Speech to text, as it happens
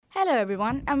Hello,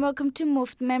 everyone, and welcome to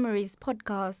Muft Memories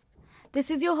podcast.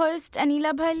 This is your host,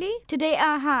 Anila Bhali. Today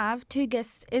I have two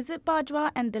guests, Izzat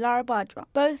Bajwa and Dilara Bajwa.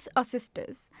 Both are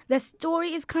sisters. Their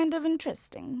story is kind of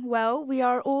interesting. Well, we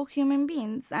are all human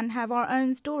beings and have our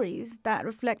own stories that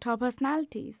reflect our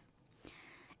personalities.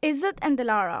 Izzat and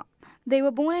Dilara, they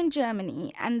were born in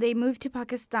Germany and they moved to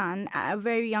Pakistan at a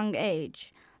very young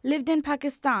age. Lived in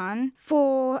Pakistan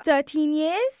for 13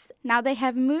 years. Now they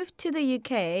have moved to the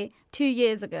UK 2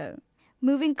 years ago.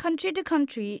 Moving country to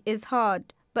country is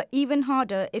hard, but even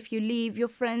harder if you leave your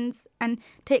friends and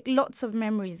take lots of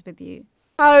memories with you.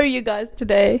 How are you guys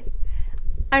today?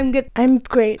 I'm good. I'm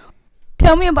great.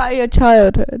 Tell me about your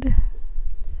childhood.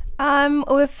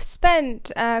 We've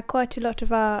spent quite a lot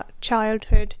of our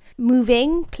childhood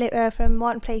moving from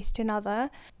one place to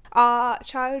another. Our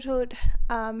childhood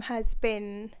has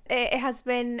been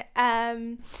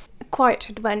quite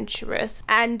adventurous,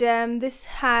 and this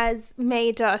has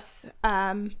made us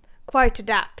quite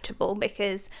adaptable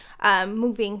because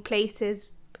moving places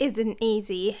isn't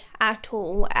easy at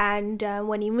all, and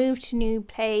when you move to a new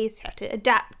place you have to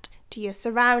adapt to your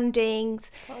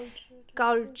surroundings,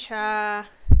 culture,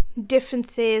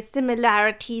 differences,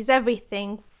 similarities,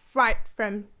 everything right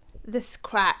from the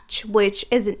scratch, which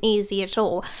isn't easy at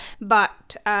all,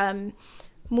 but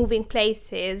moving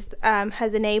places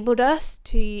has enabled us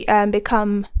to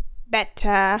become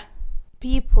better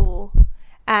people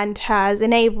and has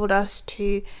enabled us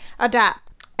to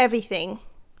adapt everything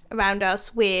around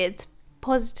us with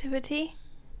positivity.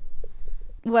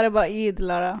 What about you,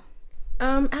 Dilara?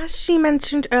 As she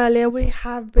mentioned earlier, we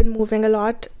have been moving a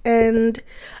lot, and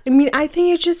I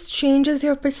think it just changes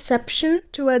your perception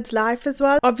towards life as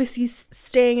well. Obviously,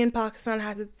 staying in Pakistan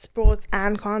has its pros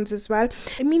and cons as well.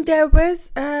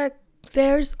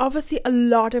 There's obviously a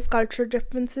lot of cultural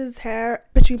differences here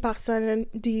between Pakistan and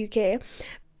the UK.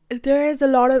 There is a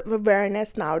lot of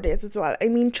awareness nowadays as well.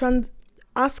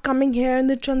 Us coming here in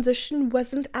the transition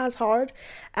wasn't as hard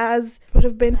as would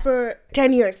have been for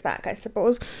 10 years back, I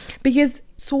suppose, because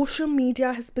social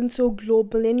media has been so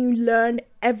global and you learn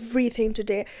everything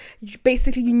today.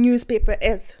 Basically, your newspaper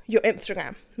is your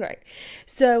Instagram, right?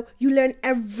 So you learn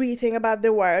everything about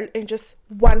the world in just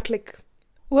one click.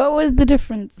 What was the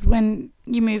difference when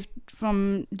you moved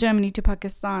from Germany to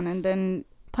Pakistan and then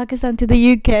Pakistan to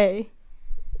the UK?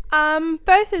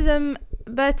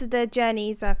 Both of their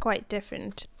journeys are quite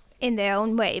different in their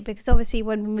own way, because obviously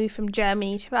when we moved from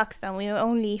Germany to Pakistan we were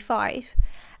only 5,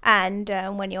 and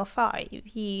when you're 5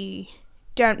 you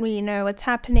don't really know what's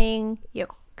happening, you're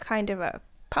kind of a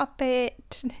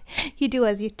puppet, you do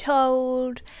as you're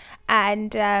told,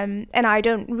 and I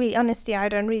don't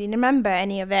really remember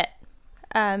any of it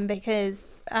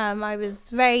because I was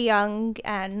very young,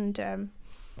 and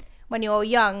when you're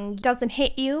young it doesn't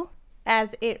hit you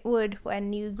as it would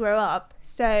when you grow up.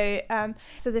 So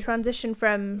the transition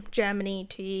from Germany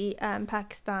to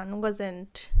Pakistan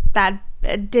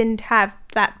didn't have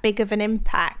that big of an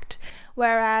impact,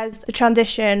 whereas the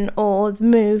transition or the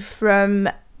move from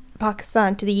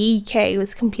Pakistan to the UK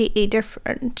was completely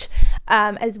different,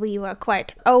 as we were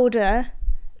quite older.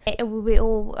 We were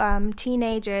all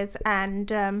teenagers,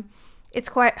 and it's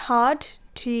quite hard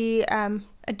to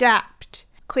adapt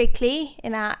quickly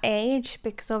in our age,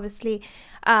 because obviously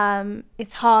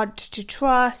it's hard to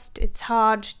trust, it's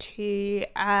hard to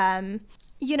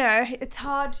it's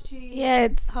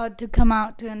hard to come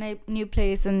out to a new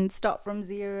place and start from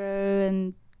zero,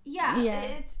 and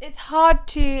it's hard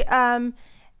to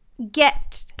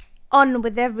get on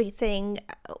with everything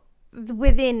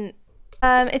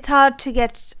it's hard to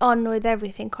get on with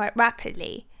everything quite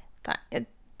rapidly.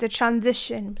 The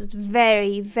transition was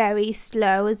very, very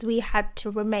slow, as we had to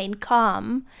remain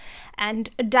calm and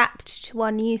adapt to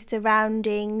our new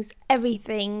surroundings,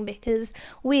 everything, because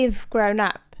we've grown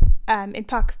up in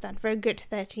Pakistan for a good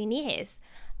 13 years.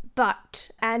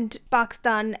 And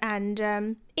Pakistan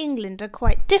and England are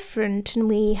quite different, and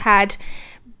we had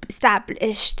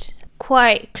established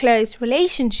quite close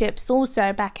relationships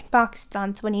also back in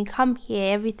Pakistan. So when you come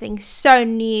here, everything's so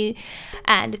new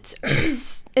and it's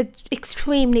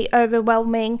extremely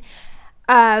overwhelming,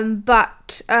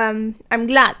 but I'm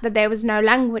glad that there was no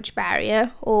language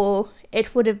barrier, or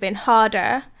it would have been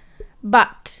harder.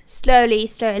 But slowly,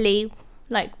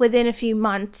 like within a few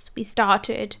months, we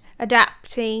started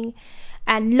adapting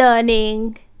and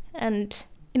learning, and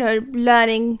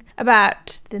learning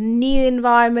about the new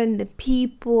environment, the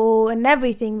people and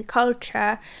everything, the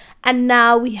culture. And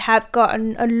now we have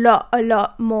gotten a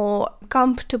lot more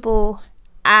comfortable,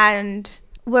 and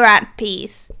we're at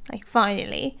peace, like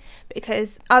finally,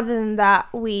 because other than that,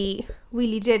 we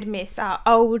really did miss our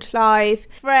old life,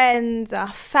 friends,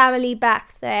 our family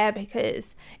back there,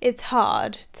 because it's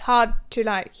hard. It's hard to,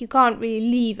 like, you can't really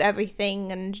leave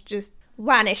everything and just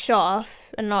vanish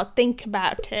off and not think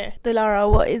about it.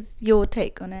 Dilara, what is your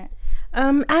take on it?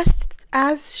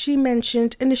 As she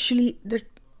mentioned initially, that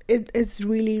it is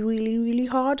really, really, really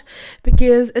hard,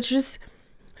 because it's just,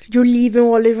 you're leaving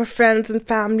all of your friends and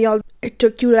family. It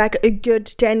took you like a good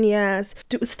 10 years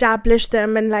to establish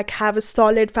them and like have a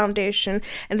solid foundation,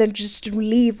 and then just to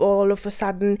leave all of a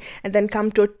sudden and then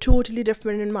come to a totally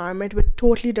different environment with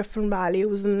totally different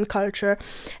values and culture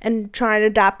and try and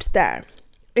adapt there.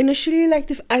 Initially, like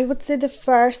I would say the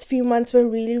first few months were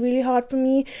really, really hard for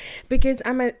me, because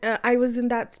I was in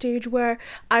that stage where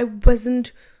I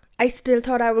still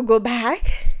thought I would go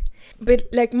back, but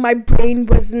like my brain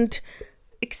wasn't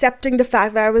accepting the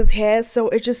fact that I was here, so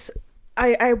it just,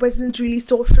 I wasn't really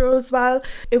social as well.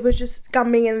 It was just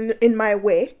coming in my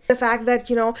way. The fact that,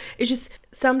 you know, it's just,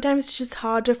 sometimes it's just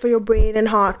harder for your brain and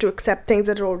heart to accept things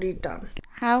that are already done.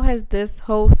 How has this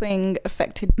whole thing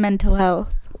affected mental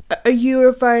health? Are you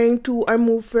referring to our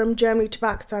move from Germany to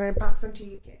Pakistan and Pakistan to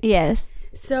UK? Yes.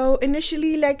 So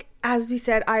initially, like, as we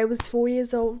said, I was 4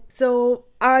 years old. So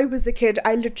I was a kid.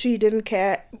 I literally didn't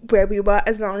care where we were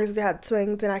as long as they had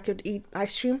swings and I could eat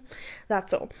ice cream.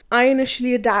 That's all. I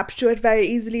initially adapted to it very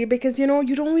easily because, you know,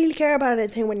 you don't really care about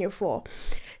anything when you're 4.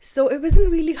 So it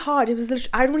wasn't really hard. It was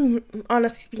literally,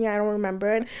 honestly speaking, I don't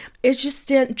remember it. It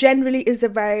just generally is a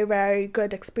very, very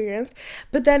good experience.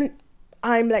 But then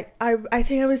I'm like, I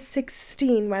think I was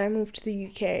 16 when I moved to the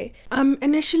UK.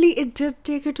 Initially, it did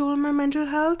take a toll on my mental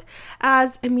health.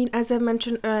 As I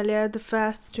mentioned earlier, the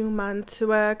first 2 months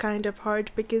were kind of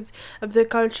hard because of the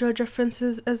cultural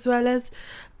differences, as well as,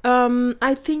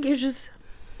 I think it's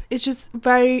just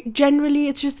very, generally,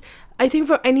 it's just, I think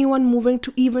for anyone moving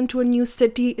to even to a new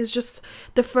city, is just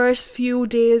the first few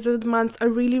days of the months are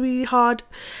really, really hard,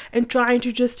 and trying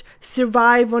to just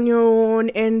survive on your own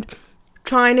and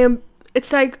trying to,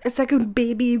 it's like a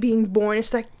baby being born.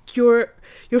 It's like you're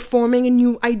forming a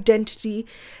new identity,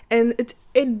 and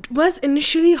it was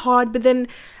initially hard, but then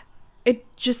it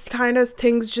just kind of,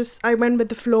 I went with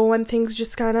the flow, and things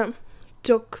just kind of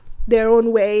took their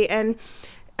own way, and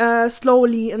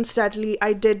slowly and steadily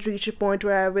I did reach a point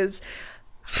where I was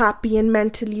happy and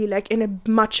mentally like in a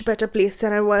much better place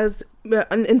than I was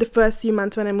in the first few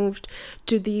months when I moved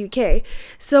to the UK.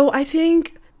 So I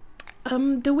think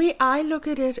the way I look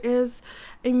at it is,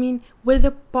 with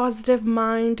a positive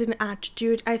mind and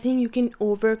attitude, I think you can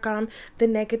overcome the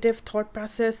negative thought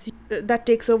process that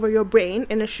takes over your brain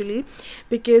initially,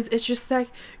 because it's just like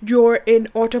you're in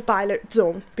autopilot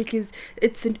zone, because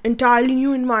it's an entirely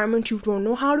new environment. You don't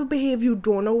know how to behave, you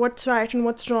don't know what's right and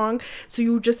what's wrong, so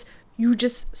you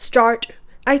just start.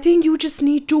 I think you just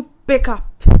need to pick up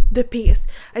the pace.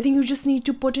 I think you just need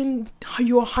to put in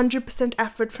your 100%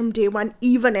 effort from day one,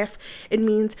 even if it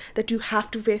means that you have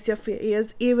to face your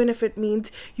fears, even if it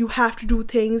means you have to do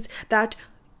things that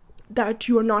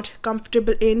you are not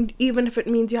comfortable in, even if it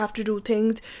means you have to do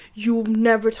things you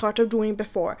never thought of doing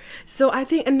before. So I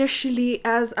think initially,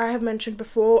 as I have mentioned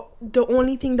before, the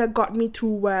only thing that got me through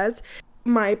was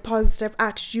my positive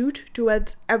attitude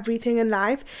towards everything in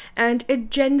life, and it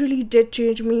generally did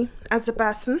change me as a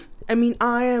person.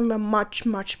 I am a much,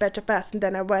 much better person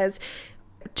than I was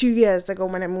 2 years ago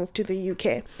when I moved to the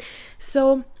UK.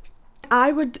 So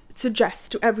I would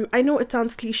suggest to everyone, I know it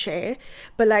sounds cliche,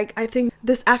 but like, I think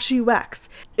this actually works.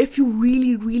 If you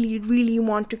really, really, really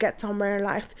want to get somewhere in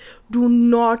life, do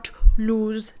not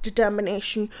lose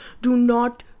determination. Do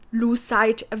not lose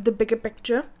sight of the bigger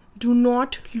picture. Do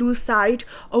not lose sight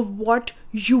of what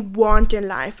you want in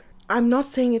life. I'm not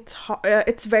saying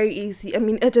it's very easy.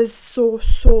 It is so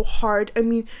hard.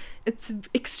 It's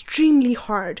extremely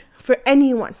hard for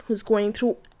anyone who's going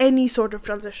through any sort of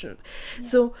transition. Yeah.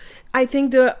 So I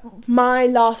think my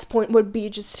last point would be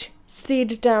just stay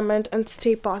determined and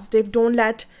stay positive. Don't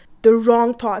let the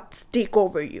wrong thoughts take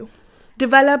over you.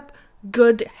 Develop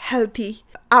good, healthy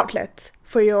outlets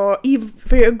for your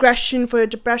aggression, for your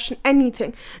depression,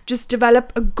 anything. Just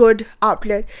develop a good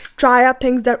outlet. Try out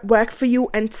things that work for you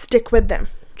and stick with them.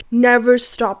 Never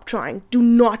stop trying. Do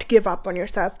not give up on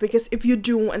yourself, because if you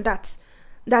do, and that's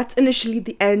initially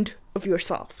the end of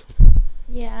yourself.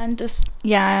 I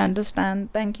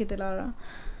understand. Thank you, Dilara.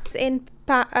 In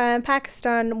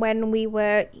Pakistan, when we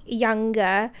were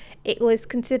younger, it was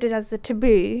considered as a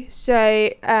taboo. So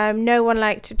no one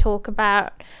liked to talk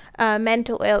about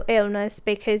mental illness,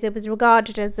 because it was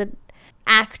regarded as an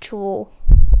actual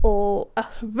or a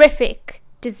horrific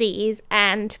disease,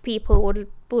 and people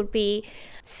would be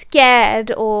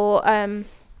scared or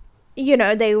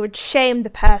they would shame the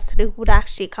person who would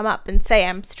actually come up and say,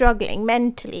 I'm struggling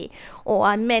mentally, or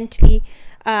I'm mentally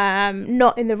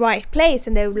not in the right place.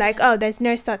 And they were like, oh, there's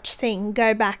no such thing.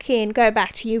 Go back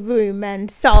to your room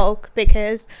and sulk,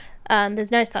 because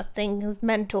there's no such thing as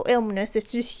mental illness.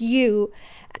 It's just you,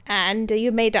 and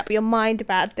you made up your mind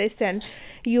about this, and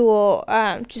you're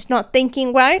just not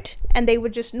thinking right. And they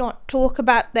would just not talk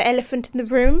about the elephant in the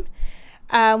room.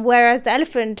 Whereas the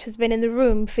elephant has been in the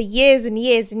room for years and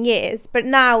years and years. But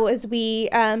now, as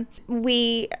I've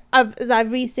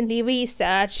recently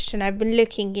researched, and I've been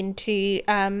looking into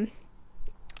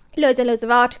loads and loads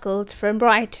of articles from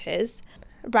writers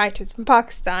from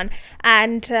Pakistan,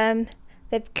 and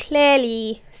they're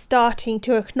clearly starting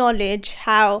to acknowledge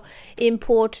how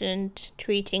important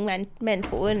treating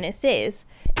mental illness is.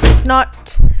 It's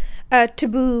not a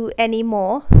taboo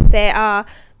anymore. There are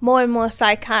more and more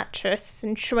psychiatrists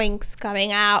and shrinks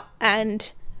coming out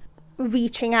and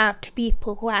reaching out to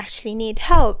people who actually need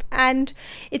help. And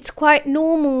it's quite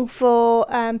normal for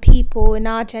people in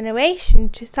our generation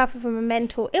to suffer from a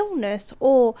mental illness,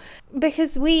 or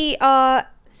because we are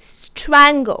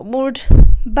strangled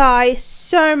by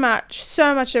so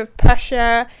much of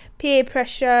pressure, peer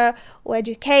pressure, or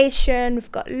education.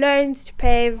 We've got loans to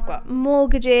pay, we've got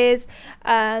mortgages,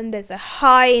 there's a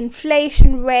high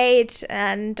inflation rate,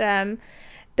 and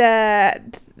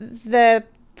the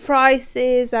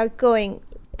prices are going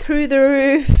through the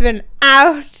roof and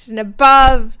out and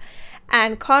above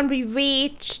and can't be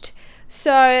reached.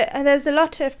 So there's a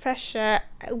lot of pressure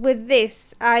with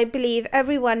this. I believe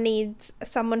everyone needs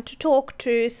someone to talk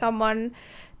to, someone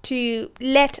to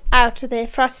let out their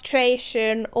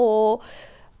frustration or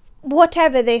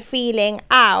whatever they're feeling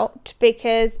out,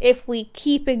 because if we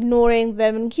keep ignoring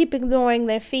them and keep ignoring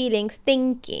their feelings,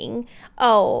 thinking,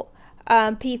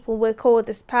 people will call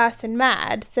this person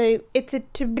mad. So it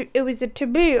was a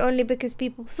taboo only because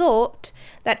people thought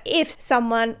that if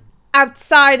someone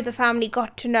outside the family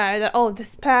got to know that,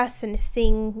 this person is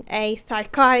seeing a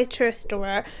psychiatrist or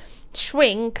a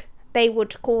shrink, they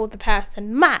would call the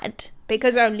person mad,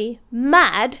 because only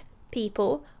mad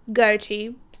people go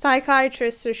to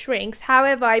psychiatrists or shrinks.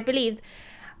 However, I believe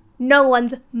no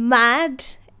one's mad.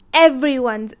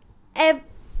 Everyone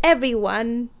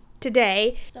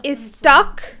today is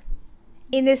stuck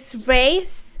in this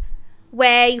race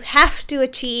where you have to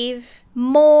achieve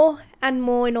more and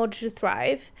more in order to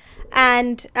thrive.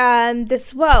 And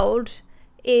this world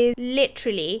is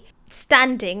literally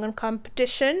standing on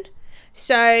competition.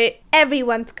 So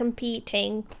everyone's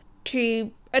competing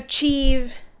to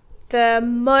achieve the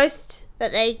most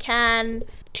that they can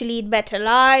to lead better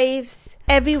lives.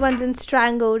 Everyone's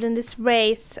entangled in this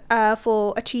race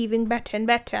for achieving better and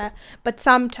better. But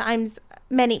sometimes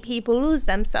many people lose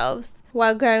themselves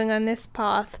while going on this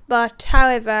path. But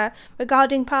however,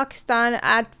 regarding Pakistan,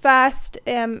 at first,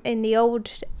 in the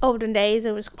olden days,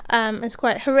 it was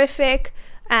quite horrific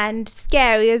and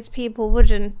scary, as people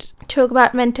wouldn't talk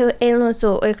about mental illness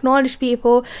or acknowledge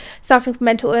people suffering from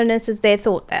mental illness, as they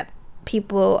thought that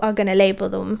people are going to label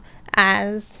them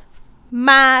as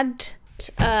mad.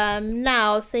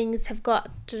 Now things have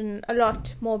gotten a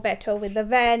lot more better with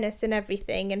awareness and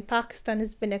everything, and Pakistan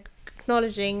has been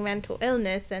acknowledging mental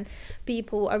illness, and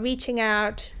people are reaching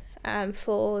out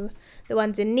for the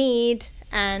ones in need.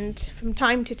 And from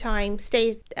time to time,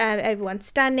 everyone's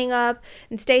standing up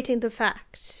and stating the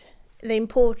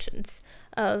importance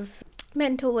of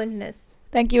mental illness.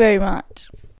 Thank you very much.